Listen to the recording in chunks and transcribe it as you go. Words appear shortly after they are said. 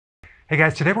Hey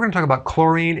guys, today we're going to talk about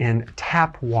chlorine in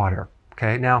tap water.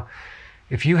 Okay, now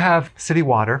if you have city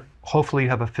water, hopefully you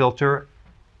have a filter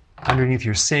underneath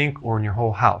your sink or in your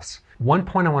whole house. One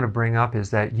point I want to bring up is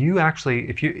that you actually,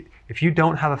 if you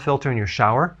don't have a filter in your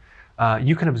shower,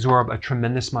 you can absorb a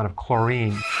tremendous amount of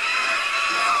chlorine.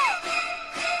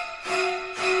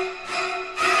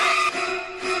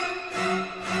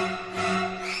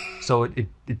 So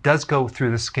it does go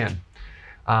through the skin.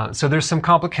 So there's some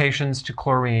complications to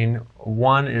chlorine.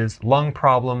 One is lung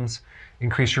problems,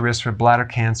 increase your risk for bladder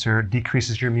cancer,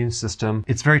 decreases your immune system.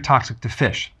 It's very toxic to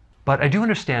fish. But I do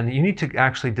understand that you need to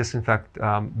actually disinfect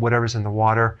whatever's in the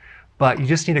water, but you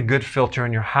just need a good filter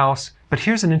in your house. But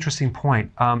here's an interesting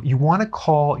point. You want to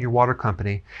call your water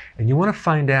company and you want to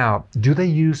find out, do they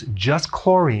use just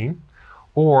chlorine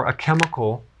or a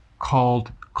chemical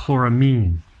called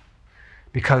chloramine?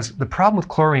 Because the problem with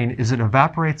chlorine is it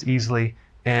evaporates easily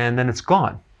and then it's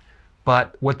gone.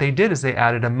 But what they did is they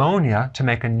added ammonia to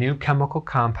make a new chemical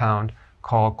compound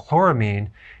called chloramine,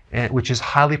 which is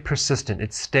highly persistent.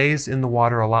 It stays in the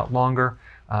water a lot longer,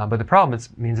 but the problem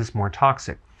means it's more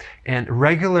toxic. And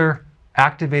regular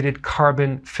activated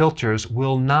carbon filters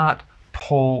will not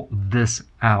pull this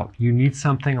out. You need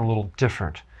something a little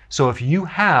different. So if you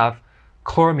have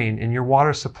chloramine in your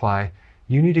water supply,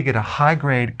 you need to get a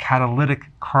high-grade catalytic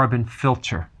carbon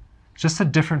filter. Just a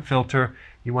different filter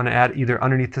you want to add either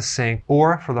underneath the sink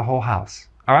or for the whole house.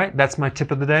 All right, that's my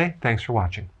tip of the day. Thanks for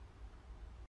watching.